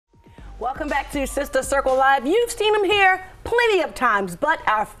Welcome back to Sister Circle Live. You've seen him here plenty of times, but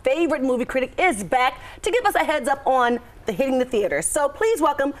our favorite movie critic is back to give us a heads up on hitting the theaters. So please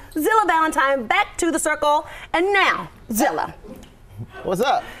welcome Xilla Valentine back to the circle. And now, Xilla. What's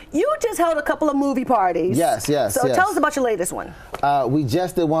up? You just held a couple of movie parties. Yes. So tell us about your latest one. We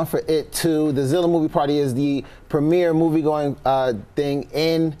just did one for It Too. The Xilla Movie Party is the premier movie-going thing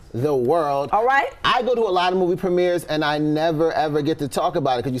in the world. All right. I go to a lot of movie premieres, and I never, ever get to talk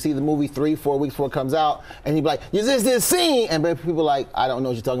about it because you see the movie 3-4 weeks before it comes out, and you be like, is this scene? And people are like, I don't know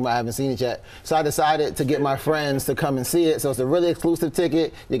what you're talking about. I haven't seen it yet. So I decided to get my friends to come and see it. So it's a really exclusive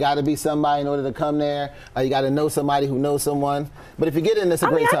ticket. You got to be somebody in order to come there. You got to know somebody who knows someone. But if you get in, it's a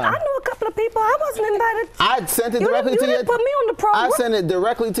great time. I know a couple of people. I wasn't invited. I sent it directly to you. You didn't put me on the program. I sent it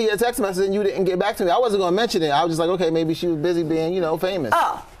directly to your text message, and you didn't get back to me. I wasn't going to mention it. I was just like, okay, maybe she was busy being, famous.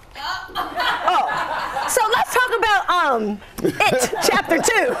 Oh. So let's talk about It Chapter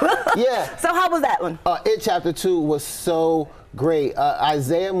 2. Yeah. So how was that one? It Chapter 2 was so great.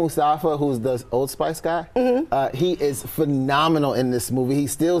 Isaiah Mustafa, who's the Old Spice guy, he is phenomenal in this movie. He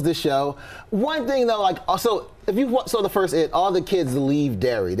steals the show. One thing though, if you saw the first It, all the kids leave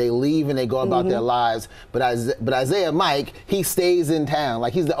Derry. They leave and they go about their lives. But Isaiah Mike, he stays in town.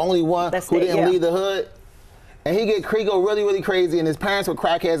 Like, he's the only one who didn't leave the hood. And he go really, really crazy, and his parents were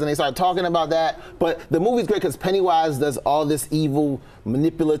crackheads, and they started talking about that. But the movie's great because Pennywise does all this evil,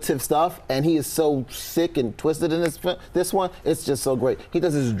 manipulative stuff, and he is so sick and twisted in this one. It's just so great. He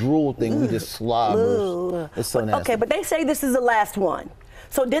does his drool thing. He just slobbers. It's so nasty. Okay, but they say this is the last one.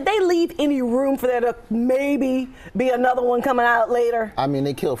 So did they leave any room for there to maybe be another one coming out later? I mean,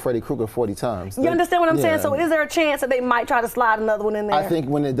 they killed Freddy Krueger 40 times. You understand what I'm saying? So is there a chance that they might try to slide another one in there? I think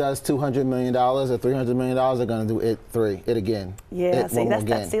when it does $200 million or $300 million, they're going to do It 3, It again. Yeah,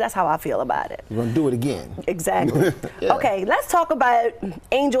 that's how I feel about it. You're going to do it again. Exactly. Yeah. Okay, let's talk about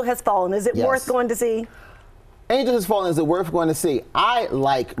Angel Has Fallen. Is it worth going to see? Angel Has Fallen is it worth going to see. I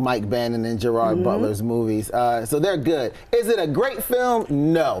like Mike Bannon and Gerard Butler's movies, so they're good. Is it a great film?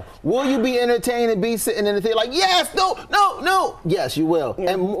 No. Will you be entertained and be sitting in the theater like, yes, no? Yes, you will.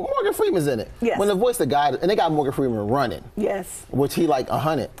 Yeah. And Morgan Freeman's in it. Yes. When the voice of God, and they got Morgan Freeman running. Yes. Which he like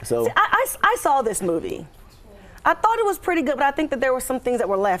 100. So see, I saw this movie. I thought it was pretty good, but I think that there were some things that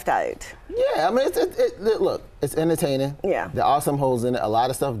were left out. Yeah, I mean, look, it's entertaining. Yeah. There are some holes in it. A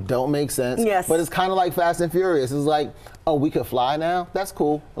lot of stuff don't make sense. Yes. But it's kind of like Fast and Furious. It's like, oh, we could fly now? That's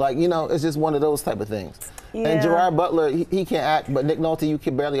cool. Like, it's just one of those type of things. Yeah. And Gerard Butler, he can't act, but Nick Nolte, you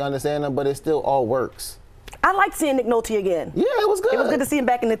can barely understand him, but it still all works. I like seeing Nick Nolte again. Yeah, it was good. It was good to see him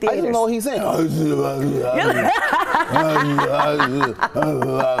back in the theaters. I didn't know what he's saying.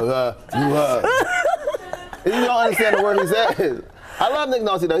 You don't understand the word he says. I love Nick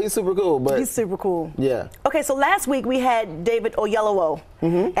Nolte though. He's super cool. But he's super cool. Yeah. Okay, so last week we had David Oyelowo,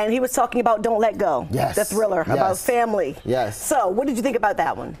 and he was talking about Don't Let Go. Yes. The thriller about family. Yes. So, what did you think about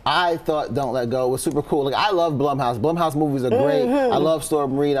that one? I thought Don't Let Go was super cool. Like, I love Blumhouse. Blumhouse movies are great. I love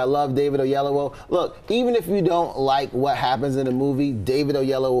Storm Reed. I love David Oyelowo. Look, even if you don't like what happens in the movie, David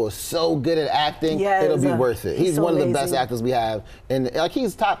Oyelowo is so good at acting. Yes, it'll be worth it. He's so one of the best actors we have, and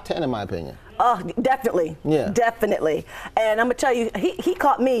he's top 10 in my opinion. Oh, definitely. Yeah. Definitely. And I'm going to tell you, he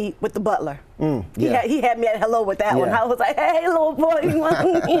caught me with the butler. He had me at hello with that one. I was like, hey, little boy.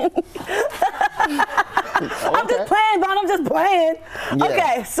 I'm just playing, Bon. I'm just playing. Yeah.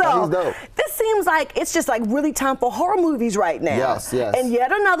 Okay, so this seems like it's just like really time for horror movies right now. Yes. And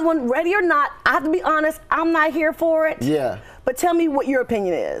yet another one, Ready or Not, I have to be honest, I'm not here for it. Yeah. But tell me what your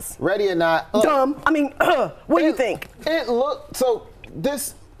opinion is. Ready or Not. Dumb. I mean, what do you think? It looked,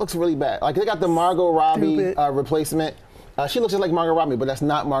 this looks really bad. Like, they got the Margot Robbie replacement. She looks just like Margot Robbie, but that's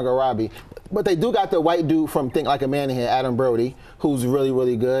not Margot Robbie. But they do got the white dude from Think Like a Man in here, Adam Brody, who's really,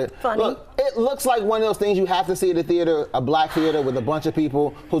 really good. Funny. Look, it looks like one of those things you have to see at a theater, a black theater with a bunch of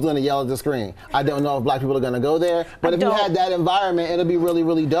people who's going to yell at the screen. I don't know if black people are going to go there, but if you had that environment, it'll be really,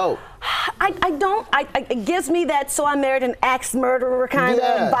 really dope. It gives me that So I Married an Axe Murderer kind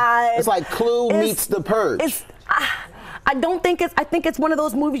of vibe. It's like Clue meets The Purge. I think it's one of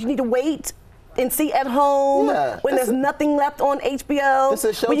those movies you need to wait and see at home when there's nothing left on HBO. It's a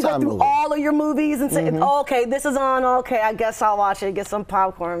Showtime when you go through movie. all of your movies and say, oh, okay, this is on, okay, I guess I'll watch it, get some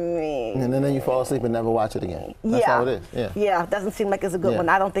popcorn. And then you fall asleep and never watch it again. That's how it is. Yeah, doesn't seem like it's a good one.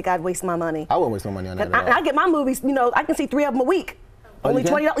 I don't think I'd waste my money. I wouldn't waste my money on that at all. I get my movies, I can see 3 of them a week. Only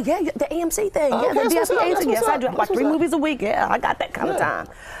 $20. Yeah, the AMC thing. Okay, the that's what's up. Yes, I do. Like 3 movies a week. Yeah, I got that kind of time.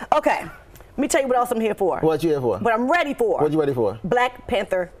 Okay, let me tell you what else I'm here for. What you here for? What I'm ready for. What you ready for? Black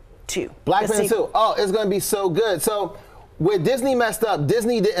Panther 2. Black Panther 2. Oh, it's going to be so good. So where Disney messed up,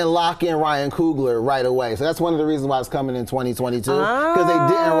 Disney didn't lock in Ryan Coogler right away. So that's one of the reasons why it's coming in 2022. Because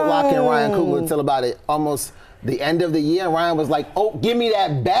they didn't lock in Ryan Coogler until about almost the end of the year. And Ryan was like, oh, give me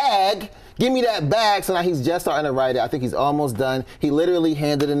that bag. Give me that bag. So now he's just starting to write it. I think he's almost done. He literally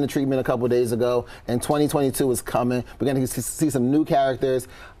handed in the treatment a couple days ago. And 2022 is coming. We're going to see some new characters.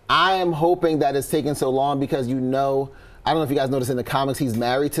 I am hoping that it's taking so long because I don't know if you guys noticed in the comics, he's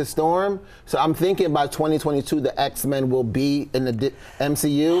married to Storm. So I'm thinking by 2022, the X-Men will be in the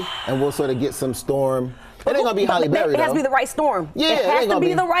MCU, and we'll sort of get some Storm. It ain't gonna be Halle Berry, It has to be the right Storm. Yeah, it has to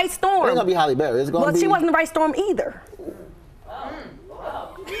be the right Storm. It ain't gonna be Halle Berry. It's gonna be. She wasn't the right Storm either.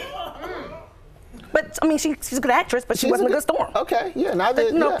 But I mean, she's a good actress, but she wasn't a good Storm. Okay, yeah,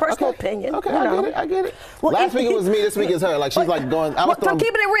 personal opinion. Okay, I get it. Well, last week it was me. This week is her. Like she's like going. I'm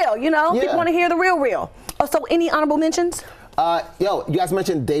keeping it real. People want to hear the real. Oh, so any honorable mentions? You guys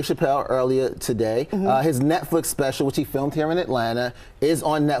mentioned Dave Chappelle earlier today. His Netflix special, which he filmed here in Atlanta, is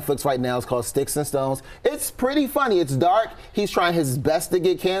on Netflix right now. It's called Sticks and Stones. It's pretty funny. It's dark. He's trying his best to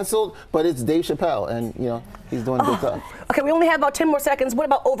get canceled, but it's Dave Chappelle, and he's doing good stuff. Okay, we only have about 10 more seconds. What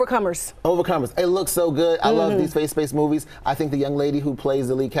about Overcomers? Overcomers. It looks so good. I love these faith-based movies. I think the young lady who plays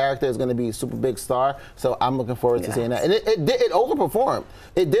the lead character is going to be a super big star, so I'm looking forward to seeing that. And it overperformed.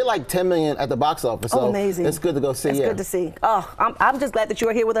 It did like $10 million at the box office, so amazing. It's good to go see. It's good to see. Oh, I'm just glad that you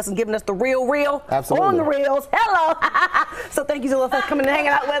are here with us and giving us the real. Absolutely. On the reels. Hello. So thank you, Xilla, for coming and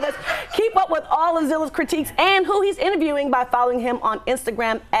hanging out with us. Keep up with all of Xilla's critiques and who he's interviewing by following him on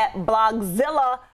Instagram @blogzilla.